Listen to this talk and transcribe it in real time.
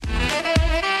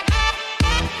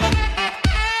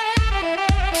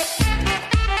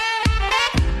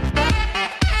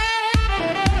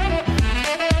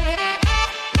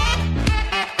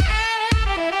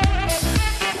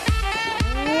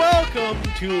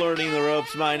Learning the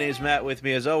Ropes. My name's Matt. With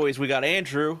me, as always, we got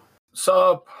Andrew.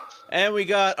 Sup? And we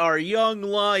got our young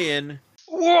lion.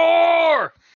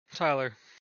 War! Tyler.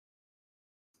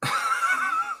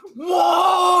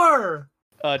 War!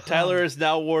 Tyler is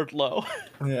now Wardlow.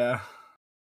 Yeah.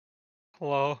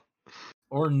 Hello.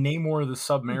 Or Namor the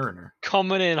Submariner.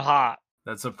 Coming in hot.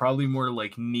 That's a probably more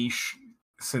like niche,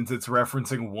 since it's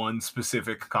referencing one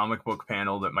specific comic book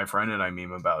panel that my friend and I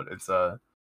meme about. It's Or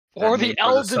the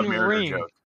Elden Ring. Joke.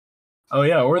 Oh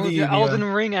yeah, or the Elden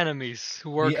Ring enemies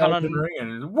who work on Elden Ring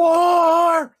enemies.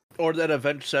 War! Or that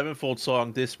Avenged Sevenfold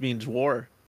song, This Means War.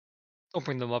 Don't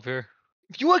bring them up here.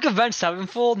 If you like Avenged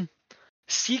Sevenfold,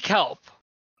 seek help.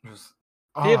 Just,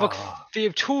 They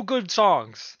have two good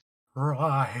songs.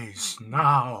 Rise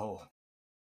now,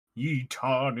 ye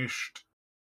tarnished,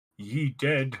 ye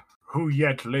dead who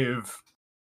yet live.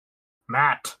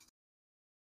 Matt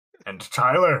and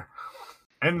Tyler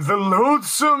and the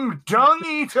loathsome dung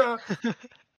eater.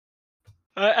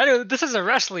 Anyway, this is a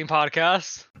wrestling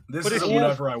podcast. This is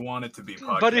whatever I want it to be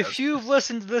podcast. But if you've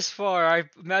listened this far, I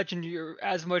imagine you're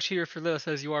as much here for this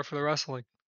as you are for the wrestling.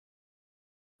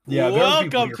 Yeah,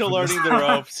 welcome to Learning the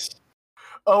Ropes.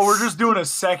 Oh, we're just doing a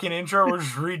second intro. We're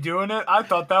just redoing it. I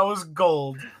thought that was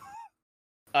gold.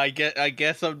 I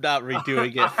guess I'm not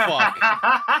redoing it. Fuck.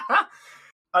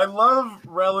 I love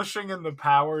relishing in the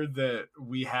power that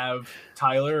we have,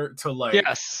 Tyler, to like.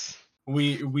 Yes.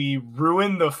 We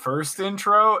ruin the first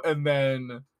intro and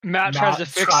then Matt tries to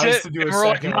fix it. To do a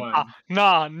second one.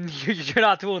 Nah, you're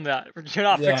not doing that. You're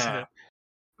not fixing it.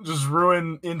 Just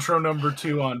ruin intro number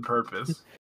 2 on purpose.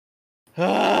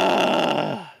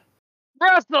 Wrestling!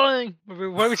 What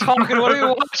are we talking? What are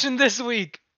we watching this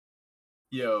week?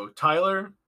 Yo,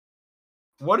 Tyler,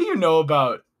 what do you know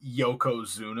about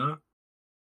Yokozuna?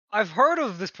 I've heard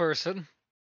of this person.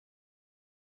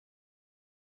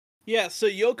 Yeah, so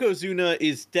Yokozuna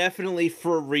is definitely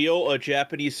for real a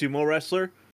Japanese sumo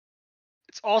wrestler.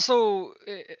 It's also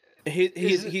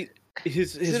Is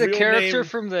it a character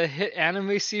from the hit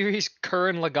anime series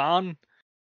Gurren Lagann?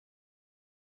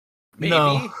 Maybe.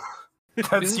 No,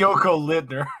 that's Yoko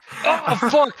Lidner. Oh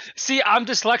fuck! See, I'm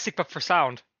dyslexic, but for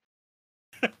sound.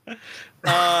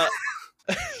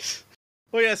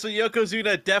 Well, yeah, so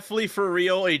Yokozuna, definitely for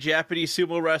real, a Japanese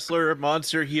sumo wrestler,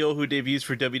 monster heel who debuts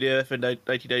for WWF in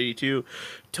 1992.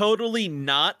 Totally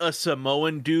not a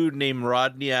Samoan dude named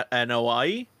Rodney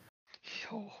Anoa'i.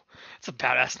 Yo, it's a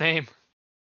badass name.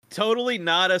 Totally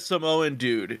not a Samoan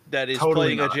dude that is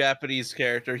playing a Japanese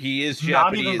character. He is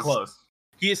Japanese. Not even close.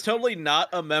 He is totally not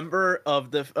a member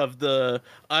of the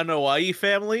Anoa'i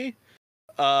family.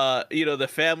 The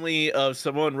family of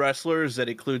Samoan wrestlers that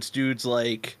includes dudes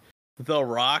like The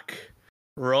Rock,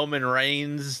 Roman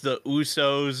Reigns, the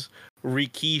Usos,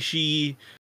 Rikishi,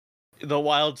 the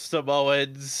Wild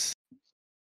Samoans.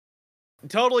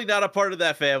 Totally not a part of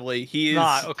that family. He is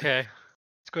not okay.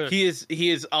 It's good. He is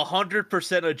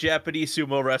 100% a Japanese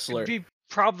sumo wrestler. It'd be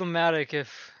problematic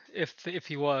if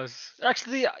he was.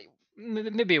 Actually,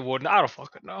 maybe it wouldn't. I don't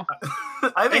fucking know.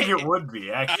 I think it would be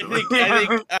actually.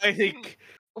 I think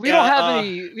we don't have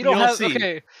any. We don't have. see.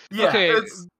 Okay. Yeah, okay.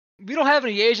 We don't have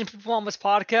any Asian people on this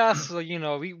podcast,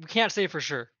 so we can't say for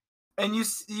sure. And you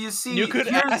see, you could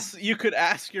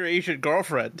ask your Asian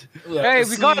girlfriend. Yeah, hey,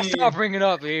 we gotta stop bringing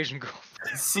up the Asian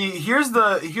girlfriend. See, here's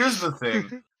the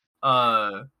thing.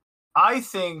 I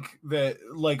think that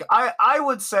I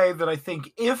would say that I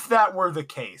think if that were the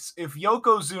case, if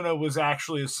Yokozuna was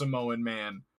actually a Samoan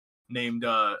man named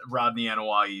Rodney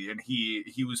Anoa'i, and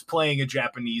he was playing a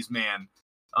Japanese man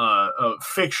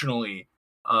fictionally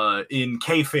in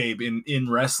kayfabe in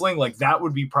wrestling, like that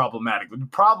would be problematic. But the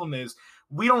problem is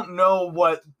we don't know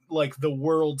what like the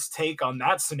world's take on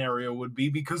that scenario would be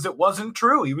because it wasn't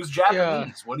true. He was Japanese.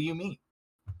 Yeah. What do you mean?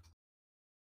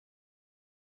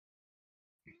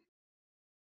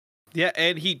 Yeah,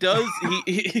 and he does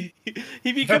he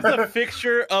becomes a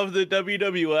fixture of the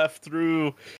WWF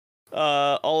through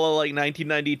all of like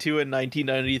 1992 and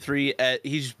 1993.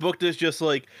 He's booked as just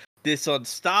like this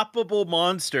unstoppable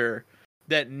monster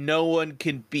that no one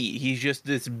can beat. He's just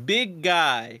this big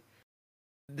guy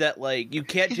that like you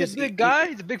can't He's a big guy.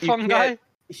 He's a big fun guy.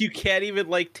 You can't even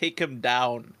like take him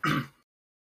down.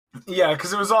 Yeah,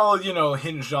 because it was all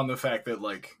hinged on the fact that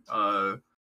like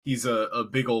he's a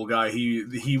big old guy.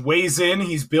 He weighs in.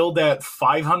 He's billed at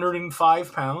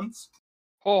 505 pounds.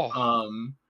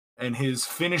 Oh. And his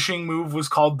finishing move was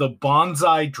called the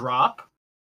Bonsai Drop.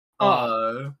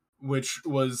 Which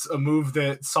was a move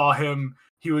that saw him.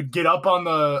 He would get up on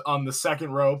the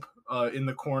second rope in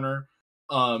the corner,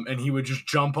 and he would just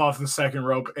jump off the second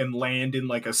rope and land in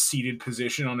like a seated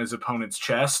position on his opponent's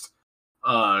chest.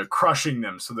 crushing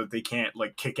them so that they can't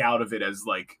like kick out of it as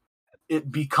like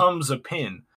it becomes a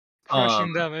pin.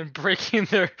 Crushing them and breaking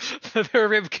their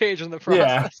rib cage in the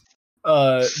process.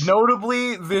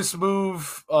 Notably, this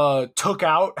move took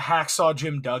out Hacksaw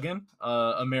Jim Duggan,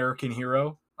 American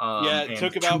hero, and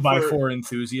took him 2x4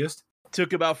 enthusiast.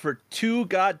 Took him out for 2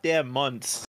 goddamn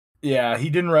months. Yeah, he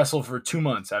didn't wrestle for 2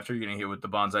 months after getting hit with the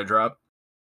Banzai drop.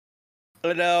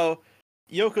 But now,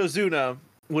 Yokozuna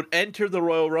would enter the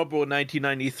Royal Rumble in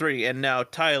 1993, and now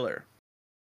Tyler,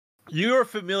 you are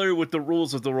familiar with the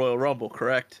rules of the Royal Rumble,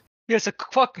 correct? Yeah, it's a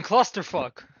fucking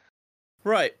clusterfuck.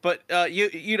 Right, but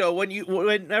you know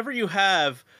whenever you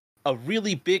have a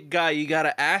really big guy, you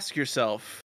gotta ask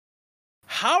yourself,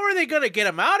 how are they gonna get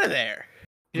him out of there?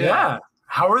 Yeah.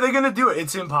 How are they gonna do it?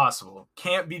 It's impossible.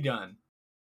 Can't be done.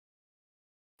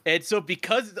 And so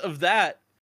because of that,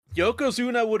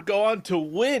 Yokozuna would go on to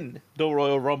win the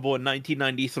Royal Rumble in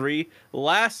 1993,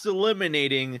 last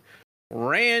eliminating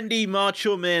Randy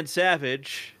Macho Man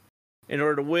Savage in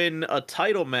order to win a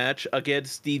title match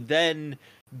against the then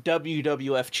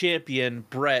WWF champion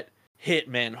Bret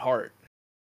Hitman Hart.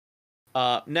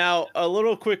 Now, a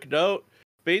little quick note,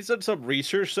 based on some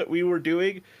research that we were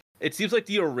doing, it seems like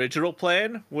the original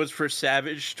plan was for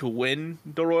Savage to win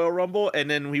the Royal Rumble, and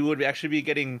then we would actually be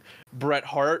getting Bret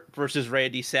Hart versus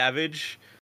Randy Savage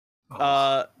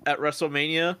at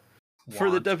WrestleMania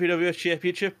for the WWF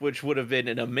Championship, which would have been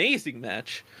an amazing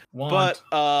match. But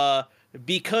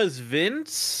because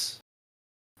Vince,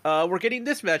 we're getting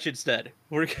this match instead.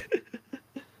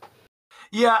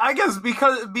 Yeah, I guess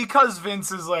because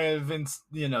Vince is like Vince,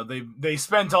 you know, they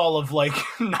spent all of like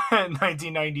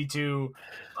 1992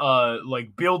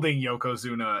 like building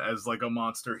Yokozuna as like a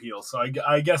monster heel. So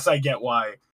I guess I get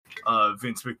why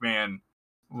Vince McMahon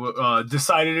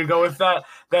decided to go with that.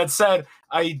 That said,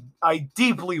 I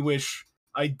deeply wish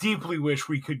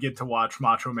we could get to watch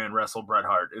Macho Man wrestle Bret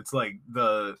Hart. It's like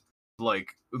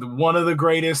one of the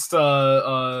greatest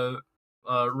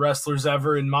wrestlers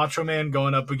ever in Macho Man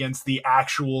going up against the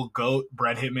actual GOAT,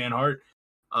 Bret Hitman Hart.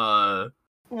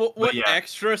 What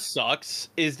extra sucks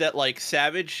is that like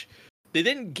Savage, they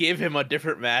didn't give him a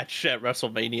different match at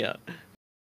WrestleMania.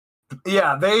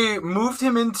 Yeah, they moved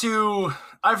him into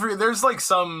I forget. There's like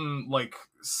some like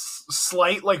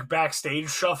slight like backstage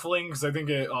shuffling because I think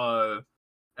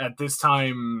at this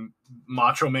time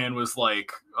Macho Man was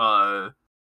like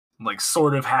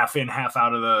sort of half in, half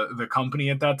out of the company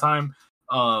at that time.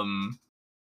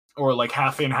 Or like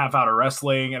half in, half out of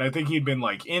wrestling, and I think he'd been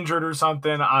like injured or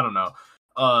something. I don't know.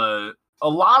 A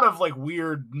lot of like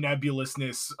weird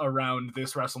nebulousness around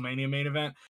this WrestleMania main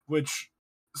event,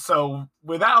 so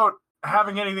without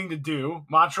having anything to do,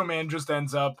 Macho Man just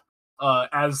ends up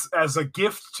as a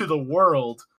gift to the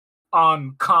world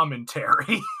on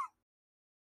commentary.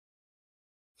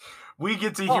 We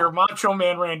get to hear Macho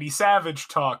Man Randy Savage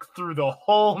talk through the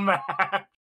whole match.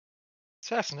 It's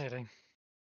fascinating.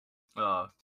 I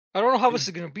don't know how this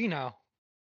is going to be now.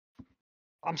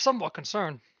 I'm somewhat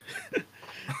concerned.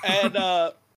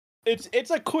 And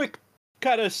it's a quick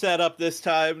kind of setup this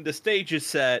time. The stage is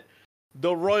set.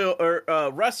 The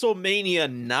WrestleMania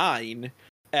 9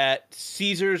 at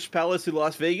Caesar's Palace in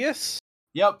Las Vegas.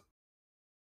 Yep.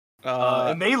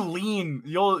 And they lean.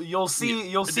 You'll see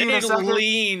in a second.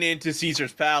 Lean into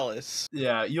Caesar's Palace.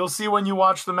 Yeah, you'll see when you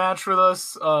watch the match with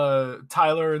us,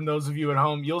 Tyler, and those of you at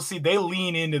home. You'll see they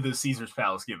lean into the Caesar's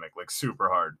Palace gimmick like super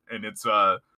hard, and it's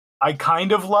I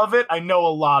kind of love it. I know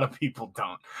a lot of people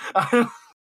don't.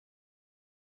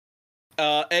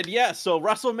 And yeah, so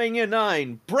WrestleMania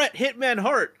 9, Bret Hitman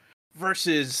Hart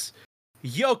versus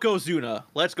Yokozuna.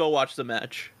 Let's go watch the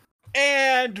match.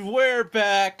 And we're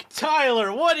back.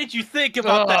 Tyler, what did you think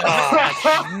about that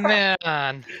match?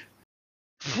 Man.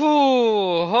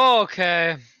 Whew,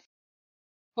 okay.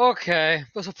 So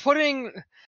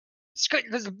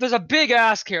there's a big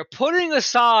ask here. Putting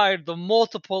aside the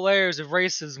multiple layers of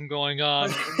racism going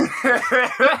on,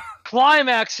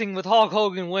 climaxing with Hulk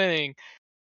Hogan winning,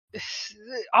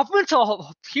 up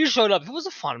until he showed up, it was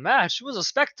a fun match. It was a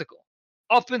spectacle.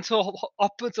 Up until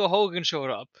Hogan showed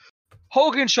up.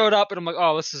 Hogan showed up, and I'm like,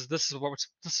 oh, this is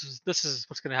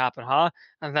what's gonna happen, huh?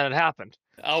 And then it happened.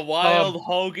 A wild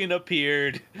Hogan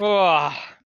appeared. Oh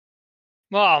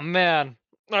man.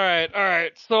 All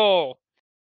right. So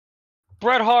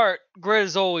Bret Hart, great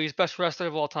as always, best wrestler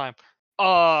of all time.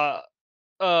 That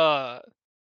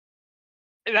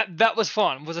was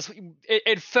fun.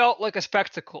 It felt like a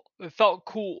spectacle. It felt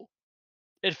cool.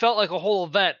 It felt like a whole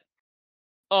event.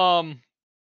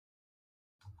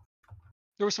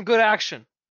 There was some good action,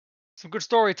 some good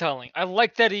storytelling. I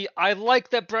like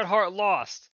that Bret Hart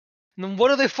lost. And then what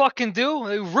do they fucking do?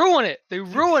 They ruin it. They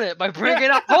ruin it by bringing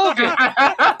out Hogan.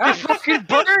 They fucking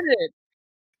burn it.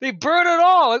 They burn it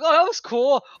all. Like, oh, that was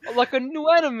cool. Like a new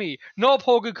enemy. Nope,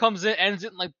 Hogan comes in, ends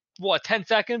it in like, what, 10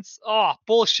 seconds? Oh,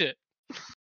 bullshit.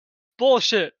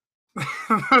 Bullshit.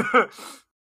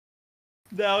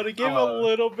 Now, to give a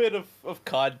little bit of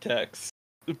context,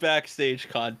 backstage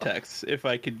context, if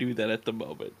I can do that at the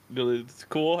moment. It's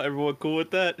cool? Everyone cool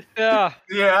with that? Yeah.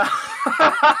 Yeah.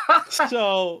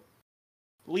 So,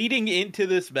 leading into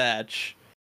this match,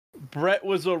 Bret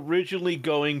was originally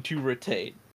going to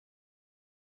retain.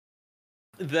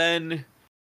 Then...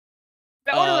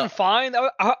 That would have been fine.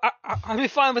 I'd be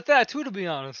fine with that, too, to be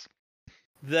honest.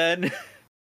 Then...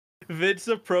 Vince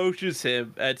approaches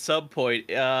him at some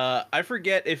point. I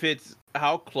forget if it's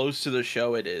how close to the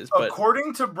show it is, but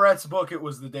according to Bret's book, it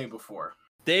was the day before.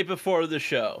 Day before the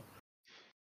show.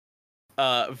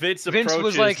 Vince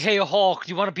was like, "Hey Hulk,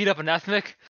 do you want to beat up an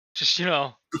ethnic? Just do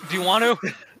you want to?"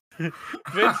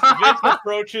 Vince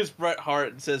approaches Bret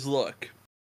Hart and says, "Look,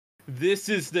 this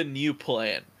is the new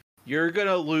plan. You're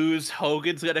gonna lose.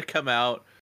 Hogan's gonna come out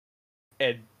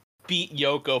and beat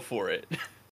Yoko for it."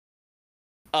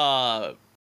 Bret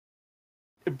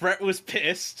was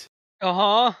pissed.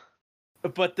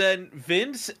 But then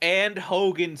Vince and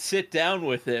Hogan sit down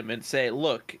with him and say,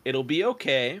 "Look, it'll be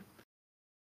okay.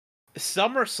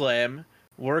 SummerSlam,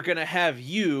 we're gonna have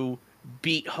you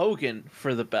beat Hogan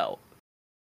for the belt."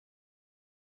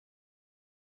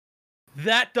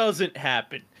 That doesn't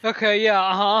happen. Okay,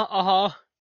 yeah,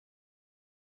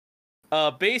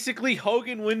 Basically,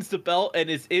 Hogan wins the belt and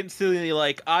is instantly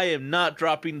like, "I am not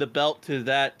dropping the belt to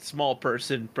that small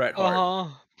person, Bret Hart."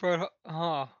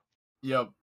 Yep.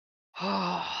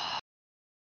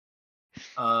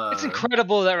 It's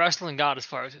incredible that wrestling got as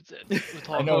far as it did. With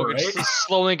Hulk Hogan, right? just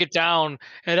slowing it down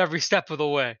at every step of the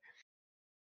way.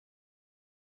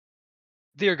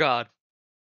 Dear God.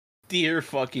 Dear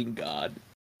fucking God.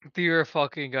 Dear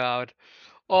fucking God.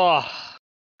 Oh.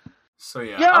 So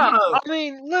yeah. I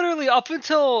mean, literally up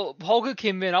until Hogan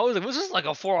came in, I was like, this is like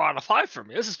a 4 out of 5 for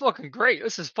me. This is fucking great.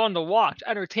 This is fun to watch.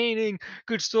 Entertaining,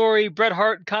 good story. Bret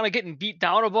Hart kind of getting beat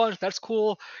down a bunch. That's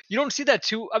cool. You don't see that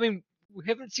too. I mean, we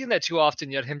haven't seen that too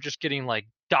often yet. Him just getting like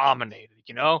dominated,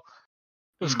 It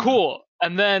was cool.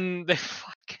 And then they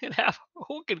fucking have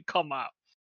Hogan come out.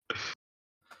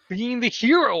 Being the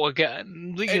hero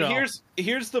again. Here's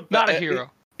the not a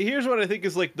hero. Here's what I think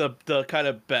is like the kind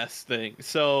of best thing.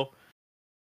 So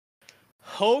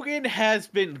Hogan has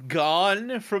been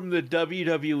gone from the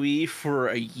WWE for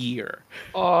a year.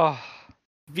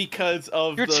 Because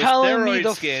of the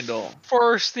steroid scandal.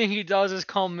 First thing he does is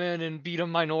come in and beat a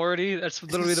minority. That's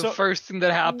literally the first thing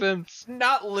that happens.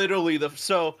 Not literally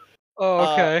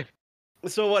okay.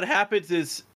 So what happens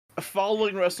is,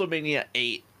 following WrestleMania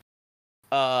 8,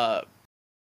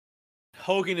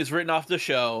 Hogan is written off the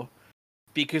show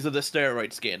because of the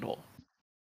steroid scandal.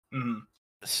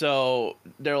 So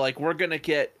they're like, we're gonna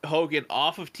get Hogan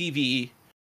off of TV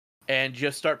and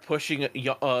just start pushing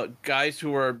guys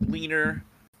who are leaner,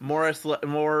 more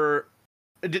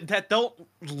that don't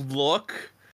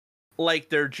look like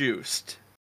they're juiced.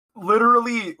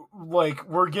 Literally, like,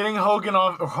 we're getting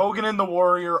Hogan and the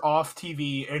Warrior off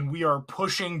TV, and we are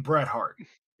pushing Bret Hart.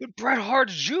 Bret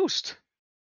Hart's juiced.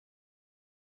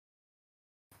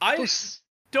 I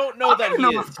don't know that he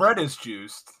is. If Bret is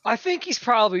juiced. I think he's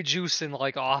probably juicing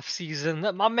like off season.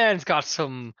 My man's got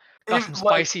some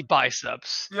spicy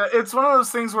biceps. Yeah, it's one of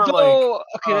those things where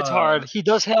that's hard. He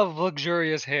does have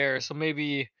luxurious hair, so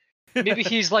maybe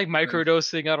he's like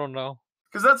microdosing. I don't know.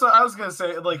 Because that's what I was gonna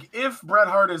say. Like, if Bret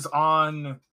Hart is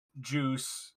on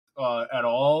juice at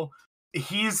all,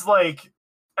 he's like,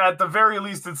 at the very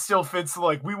least, it still fits.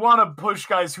 Like, we want to push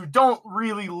guys who don't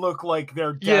really look like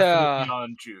they're definitely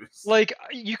on juice. Like,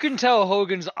 you can tell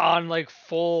Hogan's on like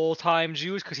full-time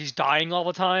juice because he's dying all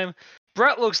the time.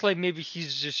 Bret looks like maybe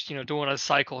he's just doing a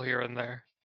cycle here and there.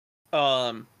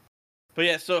 But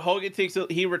yeah, so Hogan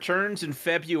he returns in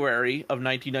February of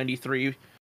 1993.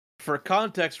 For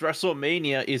context,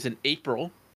 WrestleMania is in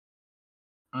April.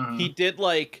 He did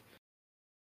like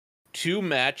 2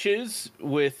 matches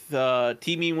with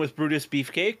teaming with Brutus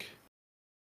Beefcake,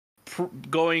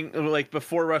 going like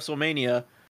before WrestleMania,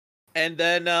 and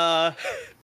then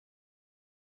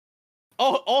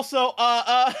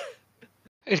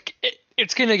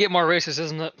it's gonna get more racist,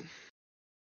 isn't it?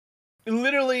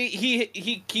 Literally,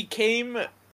 he came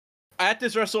at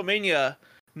this WrestleMania.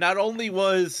 Not only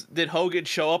did Hogan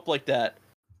show up like that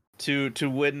to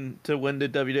win the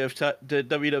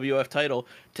WWF title,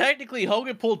 technically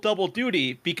Hogan pulled double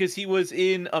duty because he was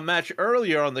in a match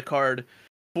earlier on the card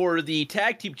for the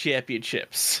tag team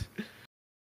championships.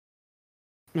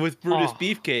 with Brutus Oh.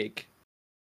 Beefcake.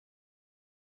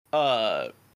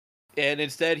 And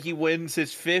instead he wins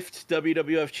his 5th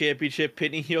WWF Championship,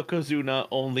 pinning Yokozuna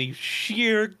only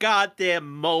sheer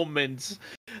goddamn moments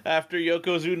after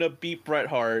Yokozuna beat Bret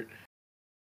Hart.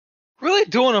 Really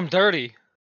doing him dirty.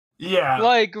 Yeah.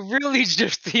 Like, really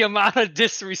just the amount of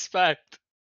disrespect.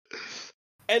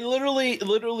 And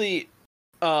literally,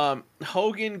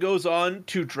 Hogan goes on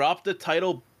to drop the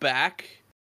title back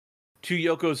to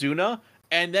Yokozuna,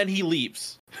 and then he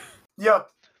leaves. Yep.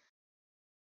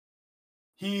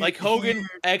 Hogan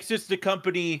exits the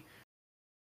company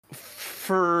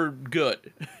for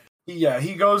good. Yeah,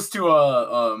 he goes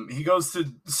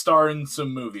to star in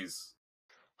some movies.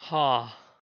 Huh.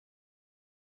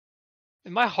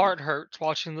 And my heart hurts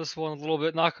watching this one a little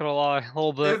bit, not gonna lie. A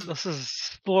little bit. This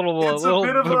is a little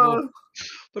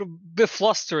bit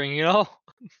flustering, you know?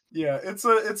 Yeah, it's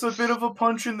a bit of a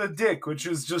punch in the dick, which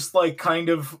is just like kind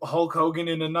of Hulk Hogan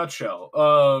in a nutshell.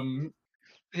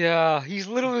 Yeah, he's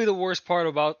literally the worst part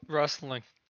about wrestling.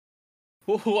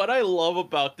 What I love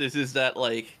about this is that,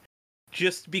 like,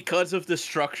 just because of the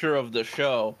structure of the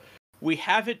show, we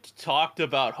haven't talked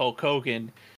about Hulk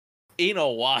Hogan in a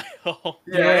while.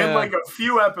 Yeah, in like a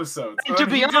few episodes. And to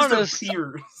be honest, just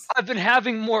appears. I've been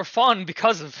having more fun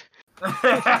because of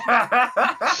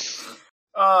it.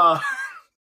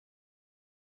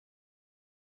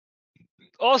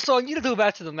 Also, I need to go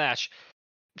back to the match.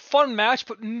 Fun match,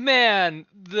 but man,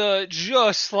 the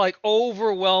just like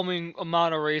overwhelming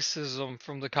amount of racism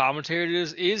from the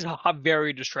commentators is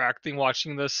very distracting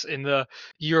watching this in the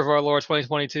year of our Lord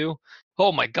 2022.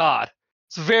 Oh my god.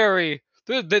 It's very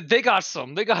they got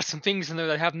some things in there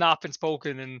that have not been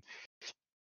spoken, and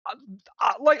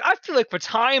I feel like for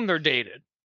time they're dated.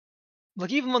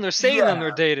 Like even when they're saying them,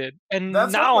 they're dated. And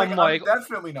That's now what, I'm like, I'm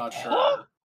definitely not sure. huh?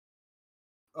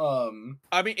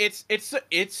 I mean, it's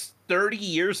 30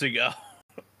 years ago.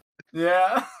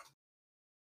 Yeah.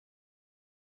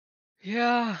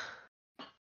 Yeah.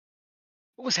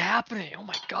 What was happening? Oh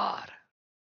my god.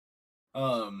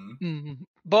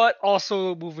 But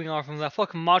also moving on from that,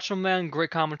 fucking Macho Man, great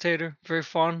commentator, very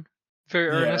fun, very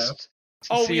earnest.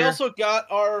 Oh, we sincere. also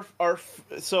got our.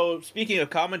 So speaking of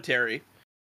commentary,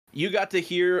 you got to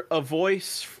hear a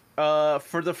voice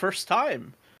for the first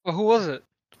time. Well, who was it?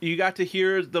 You got to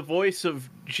hear the voice of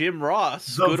Jim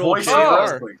Ross, The good voice old of JR.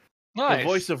 wrestling. Nice. The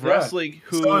voice of wrestling.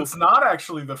 Who? So it's not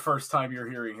actually the first time you're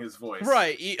hearing his voice,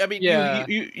 right? I mean, Yeah.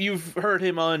 you've heard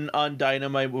him on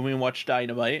Dynamite when we watched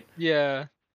Dynamite. Yeah.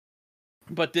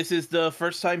 But this is the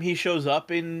first time he shows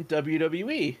up in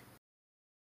WWE.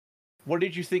 What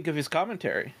did you think of his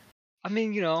commentary? I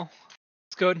mean, you know,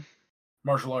 it's good.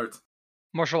 Martial arts.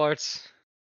 Martial arts.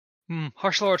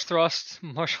 Martial arts thrust.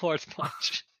 Martial arts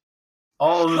punch.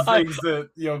 All the things that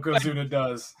Yokozuna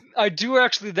does. I do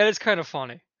actually. That is kind of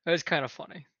funny. That is kind of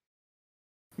funny.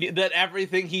 That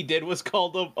everything he did was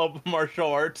called a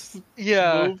martial arts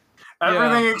Yeah. move.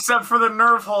 Everything except for the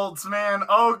nerve holds, man.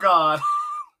 Oh god.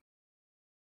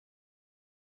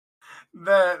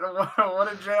 That what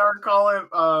did JR call it?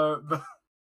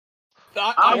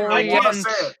 I can't say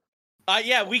it.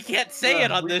 Yeah, we can't say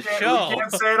it on this We show.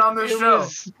 can't say it on this show.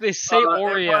 They say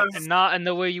Orient and not in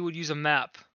the way you would use a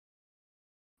map.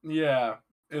 Yeah,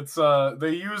 it's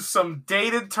they use some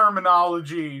dated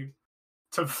terminology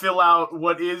to fill out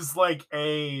what is like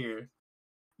a,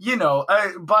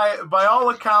 by all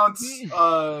accounts,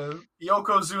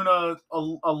 Yokozuna,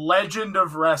 a legend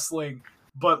of wrestling,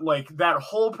 but like that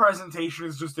whole presentation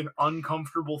is just an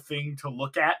uncomfortable thing to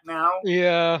look at now.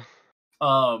 Yeah.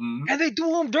 And they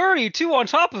do him dirty too on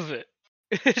top of it.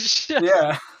 It's just...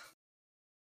 Yeah.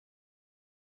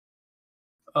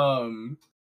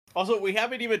 Also, we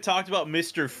haven't even talked about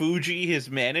Mr. Fuji, his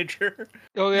manager.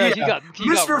 Oh yeah, he got rocked.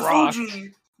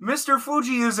 Mr.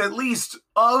 Fuji is at least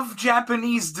of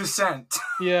Japanese descent.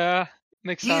 Yeah,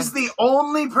 makes sense. He's the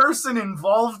only person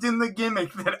involved in the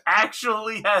gimmick that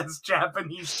actually has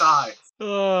Japanese ties.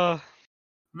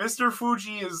 Mr.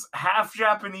 Fuji is half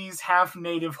Japanese, half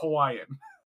native Hawaiian.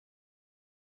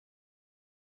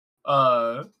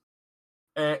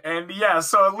 And yeah,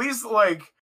 so at least like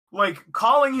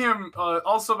calling him.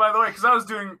 Also, by the way, because I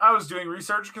was doing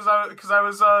research because I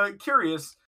was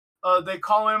curious. They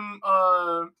call him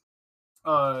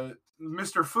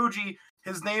Mr. Fuji.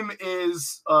 His name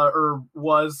is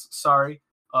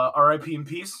R.I.P. in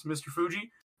peace, Mr.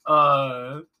 Fuji.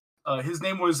 His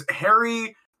name was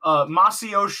Harry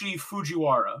Masayoshi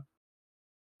Fujiwara.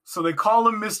 So they call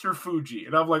him Mr. Fuji,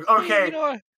 and I'm like, okay, you know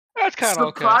what? That's kind of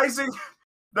surprising. okay.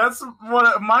 That's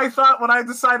what my thought when I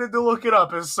decided to look it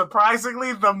up is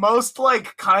surprisingly the most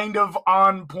like kind of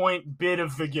on point bit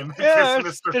of the gimmick is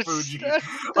Mr. Fuji.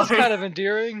 That's kind of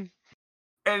endearing.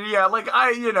 And yeah, like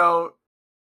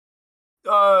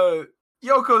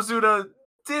Yokozuna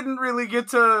didn't really get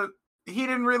to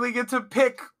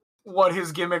pick what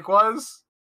his gimmick was.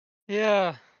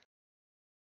 Yeah.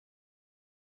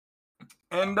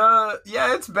 And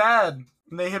yeah, it's bad.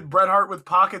 And they hit Bret Hart with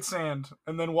pocket sand,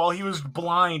 and then while he was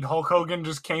blind, Hulk Hogan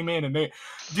just came in and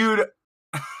dude,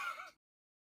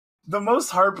 the most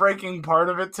heartbreaking part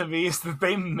of it to me is that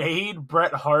they made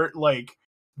Bret Hart like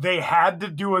they had to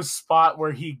do a spot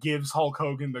where he gives Hulk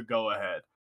Hogan the go ahead.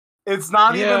 It's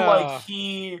not even like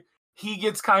he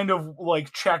gets kind of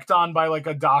like checked on by like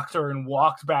a doctor and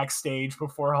walked backstage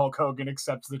before Hulk Hogan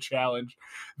accepts the challenge.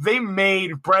 They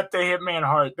made Bret the Hitman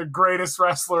Hart, the greatest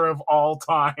wrestler of all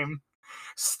time,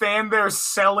 stand there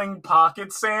selling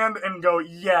pocket sand and go,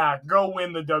 yeah, go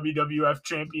win the WWF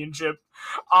Championship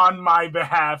on my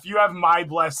behalf. You have my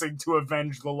blessing to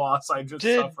avenge the loss I just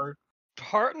suffered.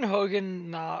 Hart and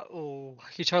Hogan not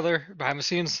like each other behind the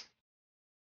scenes?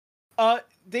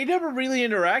 They never really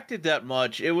interacted that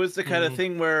much. It was the kind of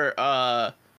thing where,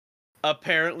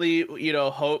 apparently, you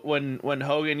know, when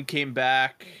Hogan came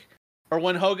back, or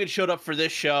when Hogan showed up for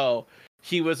this show,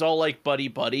 he was all like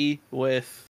buddy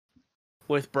with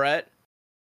Bret.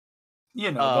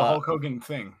 You know, the Hulk Hogan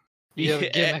thing. Yeah,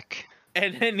 gimmick.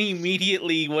 And then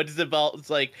immediately wins the belt. It's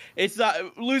like, it's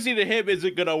not, losing to him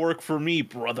isn't gonna work for me,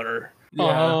 brother.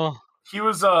 Yeah. He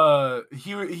was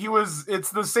he was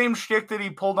it's the same shtick that he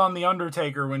pulled on the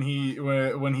Undertaker when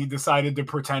he decided to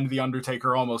pretend the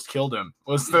Undertaker almost killed him.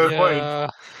 Was the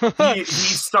like he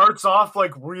starts off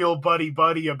like real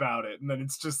buddy about it, and then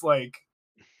it's just like,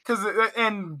 cuz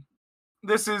and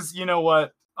this is, you know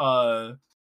what,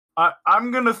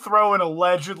 I'm gonna throw in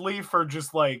allegedly for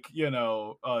just like, you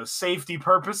know, safety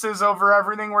purposes over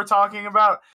everything we're talking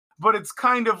about, but it's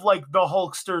kind of like the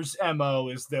Hulkster's MO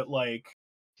is that like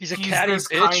he's this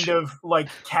kind of like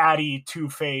catty,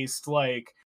 two-faced,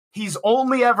 like he's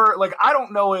only ever like, I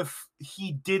don't know if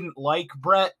he didn't like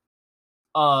Bret.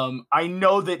 I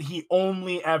know that he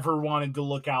only ever wanted to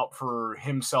look out for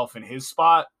himself in his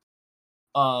spot.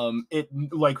 It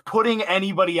like putting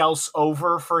anybody else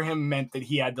over for him meant that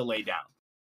he had to lay down,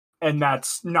 and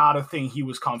that's not a thing he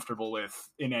was comfortable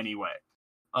with in any way,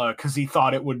 because he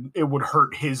thought it would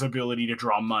hurt his ability to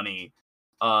draw money.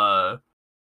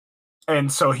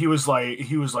 And so he was like,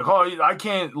 oh, I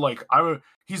can't, like,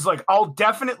 he's like, I'll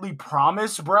definitely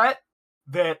promise Bret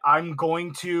that I'm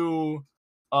going to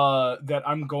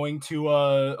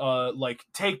like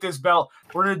take this belt.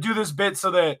 We're gonna do this bit so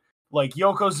that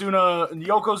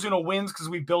Yokozuna wins because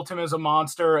we built him as a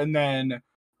monster, and then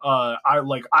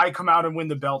I come out and win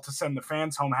the belt to send the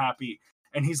fans home happy.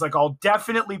 And he's like, I'll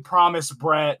definitely promise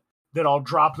Bret that I'll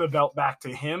drop the belt back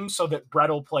to him so that Bret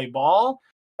will play ball.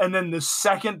 And then the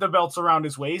second the belt's around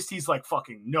his waist, he's like,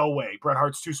 fucking no way. Bret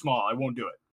Hart's too small. I won't do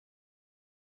it.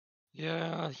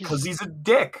 Yeah. Because he's a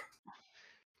dick.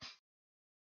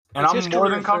 And I'm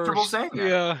more than comfortable saying that.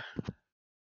 Yeah.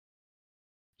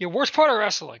 Yeah, worst part of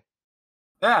wrestling.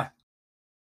 Yeah.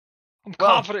 I'm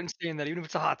confident in saying that, even if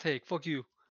it's a hot take. Fuck you.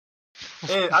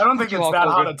 I don't think it's that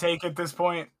hot a take at this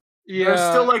point. Yeah. There's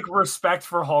still like respect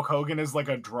for Hulk Hogan as like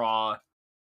a draw.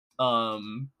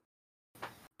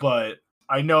 But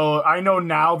I know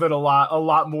now that a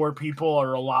lot more people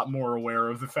are a lot more aware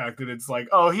of the fact that it's like,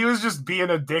 oh, he was just being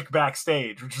a dick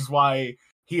backstage, which is why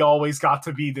he always got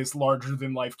to be this larger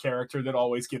than life character that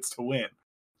always gets to win,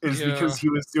 because he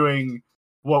was doing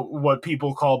what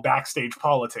people call backstage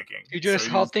politicking. He just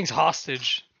held things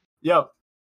hostage. Yep.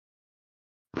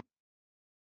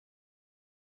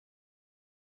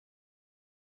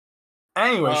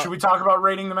 Anyway, should we talk about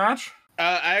rating the match?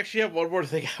 I actually have one more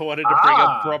thing I wanted to bring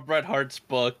up from Bret Hart's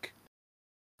book.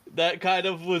 That kind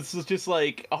of was just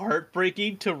like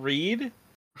heartbreaking to read.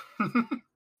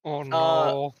 Oh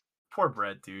no. Poor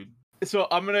Bret, dude. So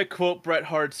I'm gonna quote Bret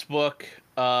Hart's book,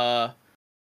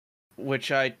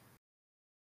 which I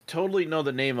totally know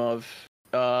the name of.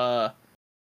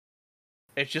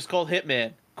 It's just called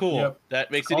Hitman. Cool. Yep.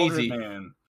 That makes it easy.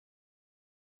 Hitman.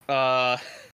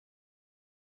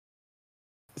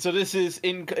 So this is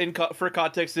for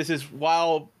context. This is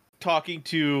while talking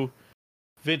to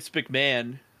Vince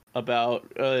McMahon about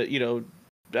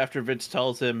after Vince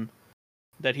tells him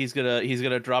that he's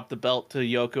gonna drop the belt to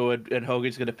Yoko and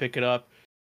Hogan's gonna pick it up.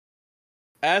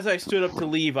 As I stood up to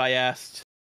leave, I asked,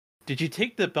 "Did you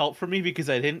take the belt from me because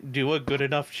I didn't do a good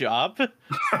enough job?" Oh,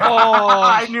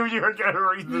 I knew you were gonna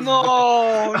read this.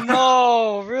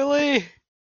 No, really?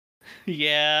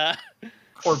 Yeah.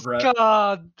 Poor Bret.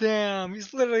 God damn,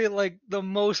 he's literally like the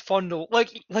most fun to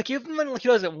like even when he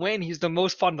doesn't win, he's the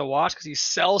most fun to watch because he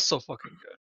sells so fucking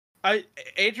good.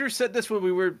 Andrew said this when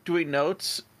we were doing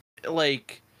notes,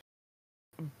 like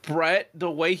Bret, the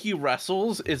way he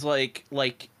wrestles is like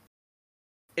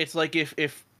it's like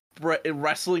if Bret,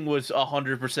 wrestling was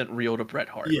 100% real to Bret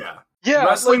Hart. Yeah,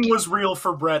 Wrestling like, was real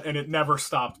for Bret, and it never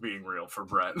stopped being real for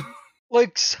Bret.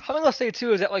 like something I'll say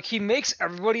too is that like he makes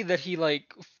everybody that he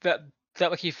like that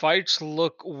like he fights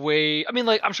look way. I mean,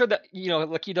 like I'm sure that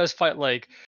like he does fight like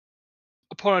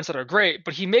opponents that are great,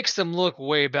 but he makes them look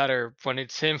way better when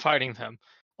it's him fighting them.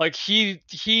 Like he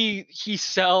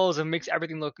sells and makes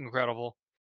everything look incredible.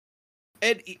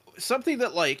 And something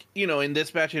that, like, in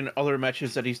this match and other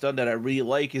matches that he's done that I really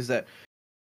like is that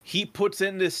he puts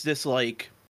in this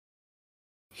like,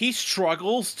 he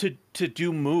struggles to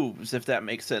do moves, if that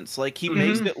makes sense. Like, he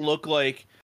makes it look like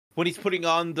when he's putting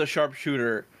on the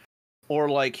sharpshooter or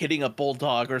like hitting a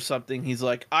bulldog or something, he's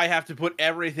like, I have to put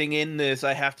everything in this.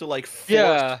 I have to like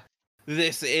force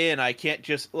this in. I can't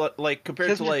just like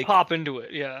compared to like pop into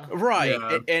it. Yeah. Right.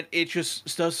 Yeah. And it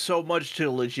just does so much to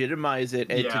legitimize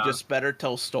it and to just better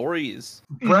tell stories.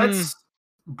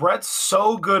 Bret's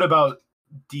so good about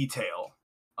detail,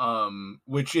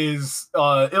 which is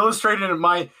illustrated in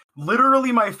my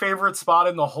favorite spot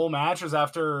in the whole match is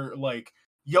after like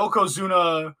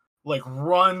Yokozuna like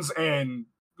runs and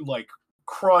like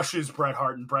crushes Bret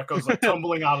Hart and Bret goes like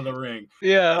tumbling out of the ring.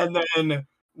 Yeah. And then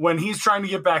when he's trying to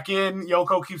get back in,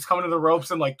 Yoko keeps coming to the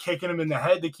ropes and like kicking him in the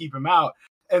head to keep him out.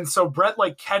 And so Bret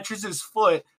like catches his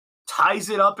foot, ties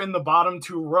it up in the bottom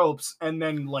two ropes, and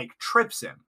then like trips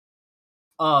him.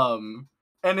 And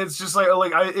it's just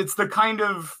it's the kind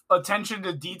of attention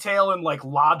to detail and like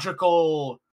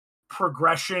logical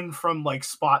progression from like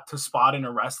spot to spot in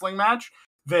a wrestling match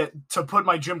that, to put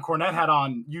my Jim Cornette hat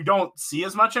on, you don't see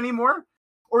as much anymore.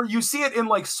 Or you see it in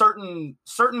like certain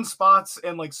spots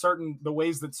and like the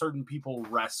ways that certain people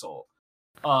wrestle.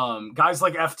 Guys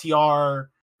like FTR,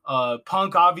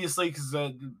 Punk, obviously, because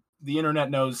the internet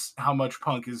knows how much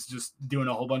Punk is just doing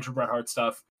a whole bunch of Bret Hart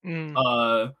stuff.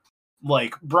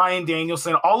 Like Bryan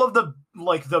Danielson, all of the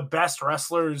best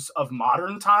wrestlers of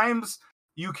modern times,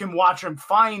 you can watch and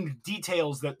find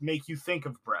details that make you think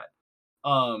of Bret.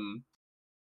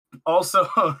 Also,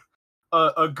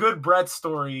 a good Bret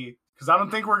story, because I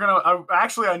don't think we're gonna.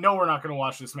 I know we're not gonna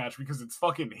watch this match because it's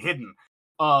fucking hidden.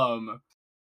 And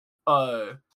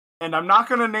I'm not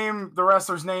gonna name the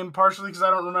wrestler's name, partially because I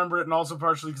don't remember it, and also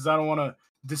partially because I don't want to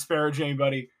disparage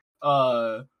anybody.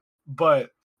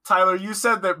 But Tyler, you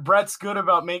said that Bret's good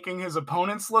about making his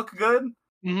opponents look good.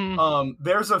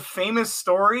 There's a famous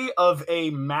story of a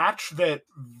match that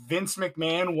Vince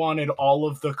McMahon wanted all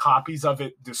of the copies of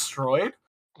it destroyed.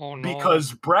 Oh, no.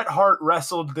 Because Bret Hart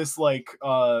wrestled this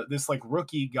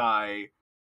rookie guy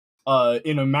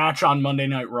in a match on Monday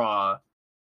Night Raw.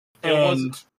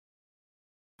 What'd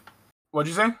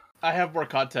you say? I have more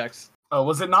context. Oh,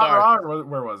 was it not Raw, or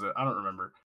where was it? I don't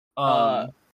remember.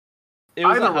 It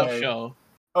was a house show.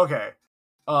 Okay.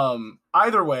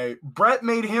 Either way, Bret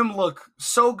made him look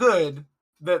so good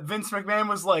that Vince McMahon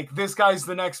was like, this guy's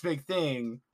the next big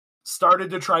thing,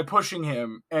 started to try pushing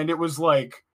him, and it was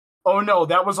like, oh no,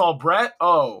 that was all Bret?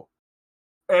 Oh.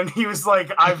 And he was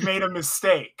like, I've made a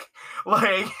mistake.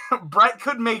 Like, Bret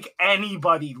could make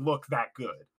anybody look that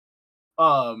good.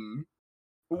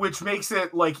 Which makes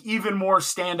it like even more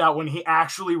standout when he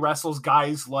actually wrestles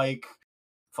guys like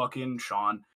fucking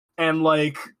Shawn. And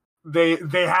like they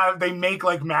make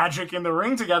like magic in the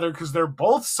ring together because they're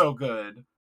both so good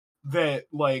that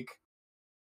like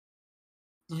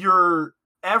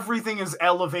everything is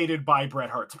elevated by Bret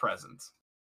Hart's presence.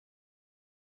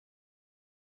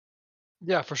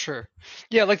 Yeah, for sure.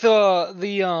 Yeah, like the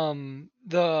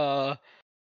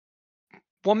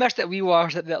one match that we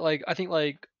watched that like I think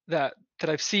like that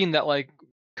I've seen that like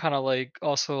kind of like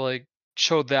also like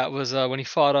showed that was when he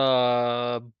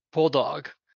fought Bulldog.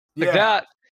 Like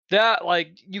that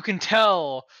like you can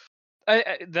tell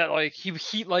that like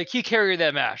he carried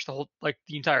that match the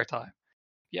entire time.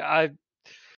 Yeah,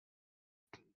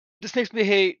 this makes me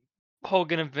hate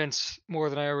Hogan and Vince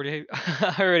more than I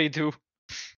already do.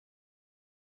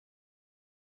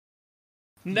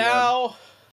 Now,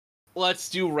 let's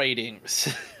do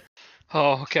ratings.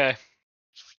 Oh, okay.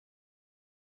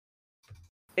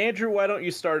 Andrew, why don't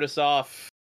you start us off?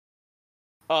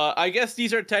 I guess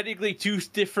these are technically two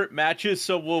different matches,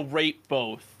 so we'll rate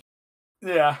both.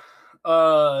 Yeah.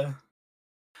 I'm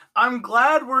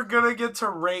glad we're gonna get to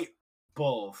rate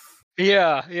both.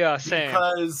 Yeah, same.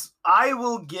 Because I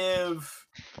will give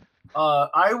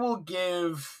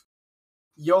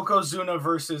Yokozuna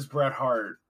versus Bret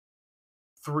Hart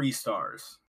 3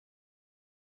 stars.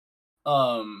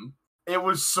 It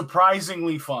was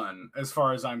surprisingly fun as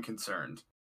far as I'm concerned.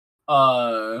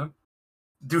 Do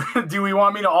we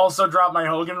want me to also drop my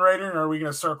Hogan rating, or are we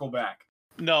gonna circle back?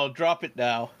 No, drop it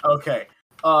now. Okay.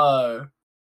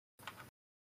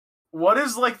 What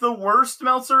is like the worst,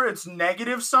 Meltzer? It's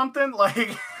negative something?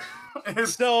 Like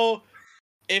So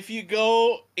if you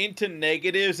go into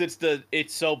negatives, it's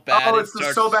so bad. Oh,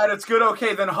 it's so bad it's good.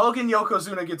 Okay, then Hogan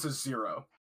Yokozuna gets a 0.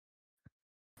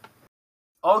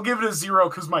 I'll give it a 0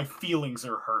 because my feelings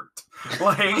are hurt.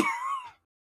 Like,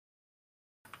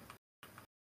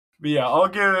 but yeah, I'll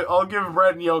give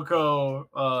Bret and Yoko.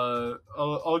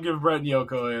 I'll give Bret and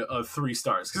Yoko a 3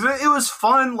 stars because it was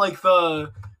fun. Like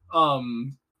the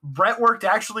Bret worked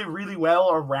actually really well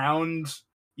around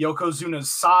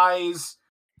Yokozuna's size.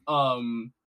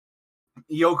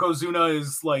 Yokozuna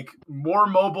is like more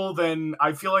mobile than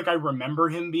I feel like I remember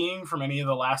him being from any of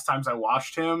the last times I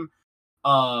watched him.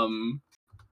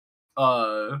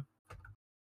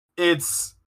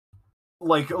 It's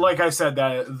like I said,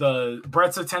 that the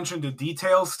Bret's attention to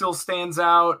detail still stands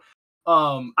out.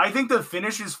 I think the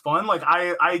finish is fun. Like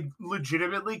I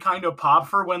legitimately kind of pop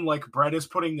for when like Bret is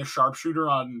putting the sharpshooter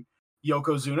on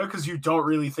Yokozuna because you don't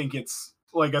really think it's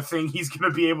like a thing he's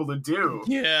gonna be able to do.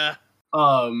 Yeah.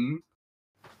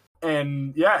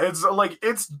 And yeah,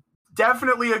 it's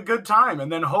definitely a good time.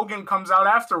 And then Hogan comes out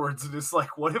afterwards and it's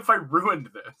like, what if I ruined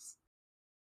this?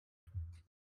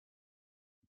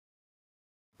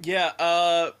 Yeah,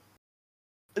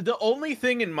 the only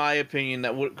thing in my opinion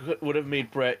that would have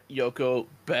made Bret Yoko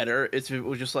better is if it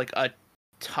was just like a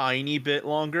tiny bit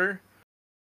longer.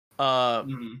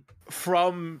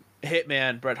 From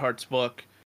Hitman, Bret Hart's book,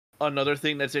 another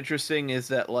thing that's interesting is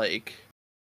that like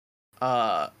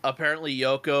apparently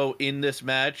Yoko in this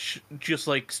match just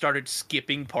like started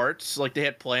skipping parts. Like they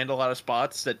had planned a lot of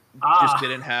spots that just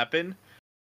didn't happen.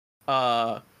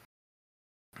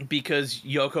 Because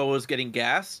Yoko was getting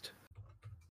gassed.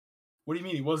 What do you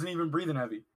mean? He wasn't even breathing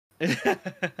heavy.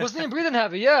 Wasn't even breathing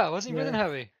heavy. Yeah, wasn't even breathing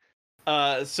heavy.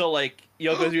 So like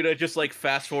Yokozuna just like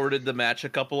fast forwarded the match a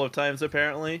couple of times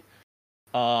apparently.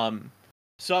 So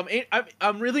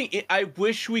I'm really I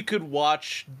wish we could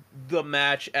watch the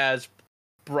match as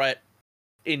Bret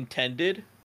intended.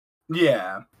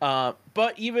 Yeah.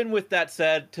 But even with that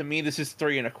said, to me this is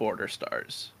 3.25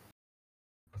 stars.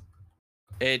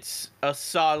 It's a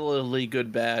solidly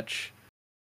good match.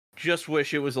 Just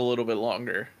wish it was a little bit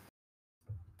longer.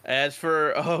 As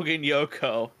for Hogan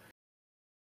Yoko,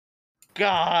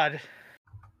 God,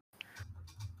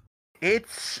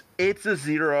 it's a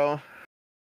 0.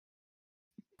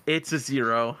 It's a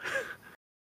 0.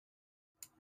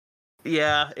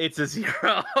 Yeah, it's a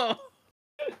 0.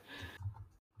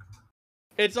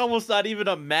 It's almost not even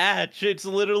a match. It's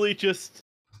literally just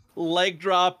leg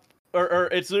drop, or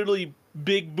it's literally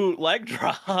big boot leg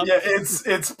drop. Yeah,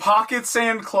 it's pocket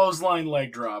sand clothesline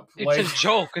leg drop. It's a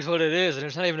joke is what it is, and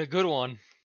it's not even a good one.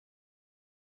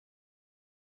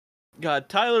 God,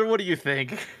 Tyler, what do you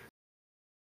think?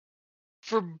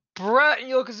 For Bret and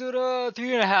Yokozuna,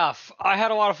 3.5. I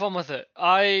had a lot of fun with it.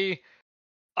 I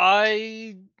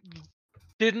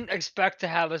didn't expect to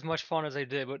have as much fun as I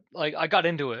did, but like I got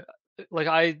into it. Like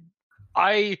I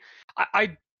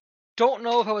don't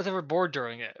know if I was ever bored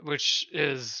during it, which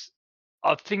is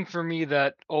a thing for me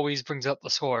that always brings up the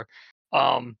score.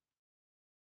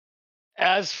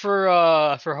 As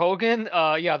for Hogan,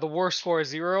 yeah, the worst score is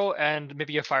 0 and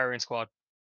maybe a firing squad.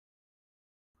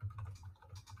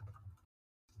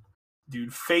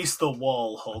 Dude, face the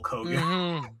wall, Hulk Hogan.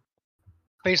 Mm-hmm.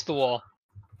 Face the wall.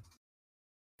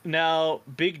 Now,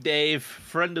 Big Dave,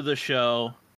 friend of the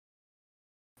show,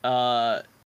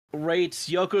 rates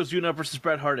Yokozuna versus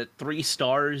Bret Hart at 3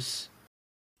 stars.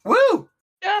 Woo!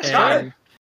 Yeah,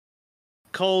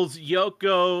 calls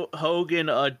Yoko Hogan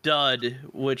a dud,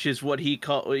 which is what he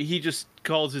just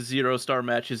calls his 0-star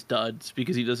matches duds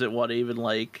because he doesn't want to even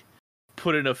like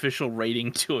put an official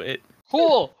rating to it.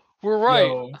 Cool. We're right.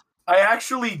 Yo, I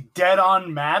actually dead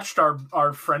on matched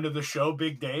our friend of the show,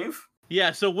 Big Dave.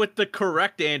 Yeah, so with the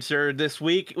correct answer this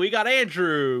week, we got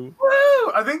Andrew.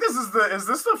 Woo! I think is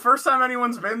this the first time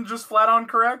anyone's been just flat on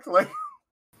correct? Like,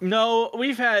 no,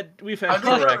 we've had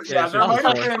correct. Yeah, there might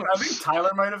have been. I think Tyler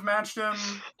might have matched him.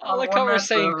 I like how we're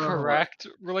saying correct.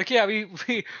 We're like, yeah, we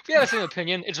have the same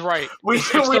opinion. It's right.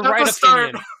 It's we the right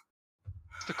opinion.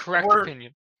 It's the correct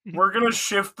opinion. We're gonna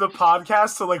shift the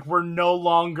podcast to like we're no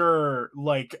longer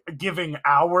like giving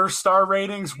our star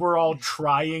ratings. We're all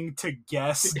trying to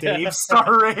guess Dave's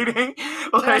star rating.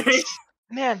 Like,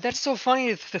 that's so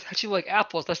funny. That's actually like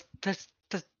apples. That's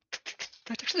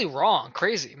actually wrong.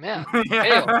 Crazy, man.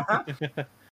 Yeah.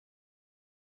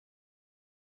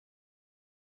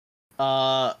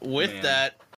 With Man.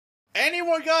 that,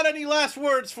 anyone got any last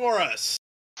words for us?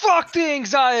 Fuck the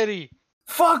anxiety.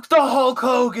 Fuck the Hulk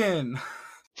Hogan.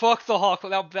 Fuck the Hulk.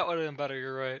 That would have been better.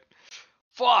 You're right.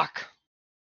 Fuck.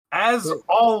 As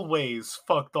always,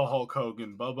 fuck the Hulk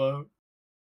Hogan, Bubba.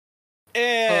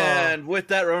 And with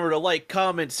that, remember to like,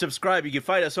 comment, subscribe. You can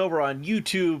find us over on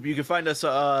YouTube. You can find us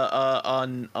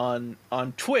on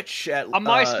Twitch at On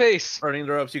MySpace. Learning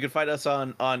the Ropes. You can find us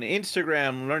on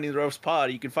Instagram, Learning the Ropes Pod.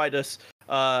 You can find us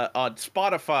on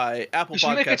Spotify, Apple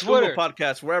Podcasts, Google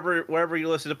Podcasts, wherever you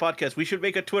listen to podcasts. We should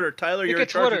make a Twitter. Tyler, you're in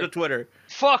charge of the Twitter.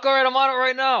 Fuck, alright, I'm on it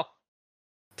right now.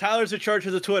 Tyler's in charge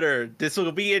of the Twitter. This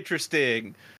will be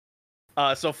interesting.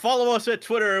 So follow us at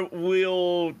Twitter.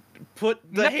 We'll put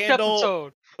the handle.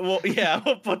 Episode. Well, yeah,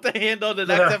 we'll put the handle in the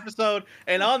next episode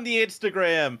and on the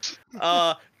Instagram.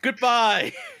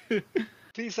 Goodbye.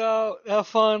 Peace out. Have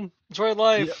fun. Enjoy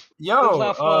life.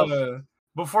 Yo,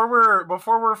 before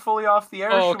we're fully off the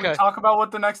air, should we talk about what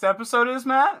the next episode is,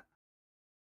 Matt?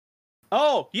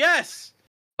 Oh, yes.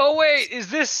 Oh wait,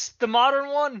 is this the modern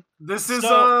one? This is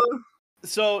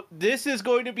So this is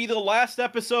going to be the last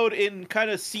episode in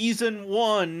kind of season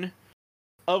 1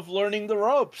 of Learning the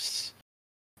Ropes.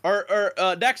 Our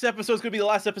next episode is going to be the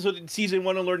last episode in season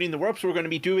 1 of Learning the Ropes. We're going to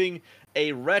be doing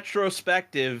a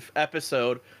retrospective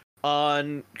episode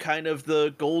on kind of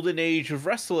the golden age of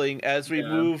wrestling as we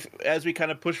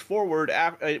kind of push forward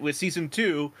with season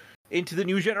 2 into the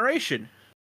new generation.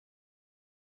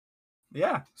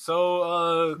 Yeah,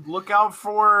 so look out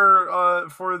for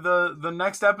the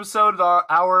next episode,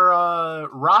 our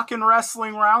Rock and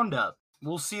Wrestling Roundup.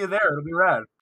 We'll see you there. It'll be rad.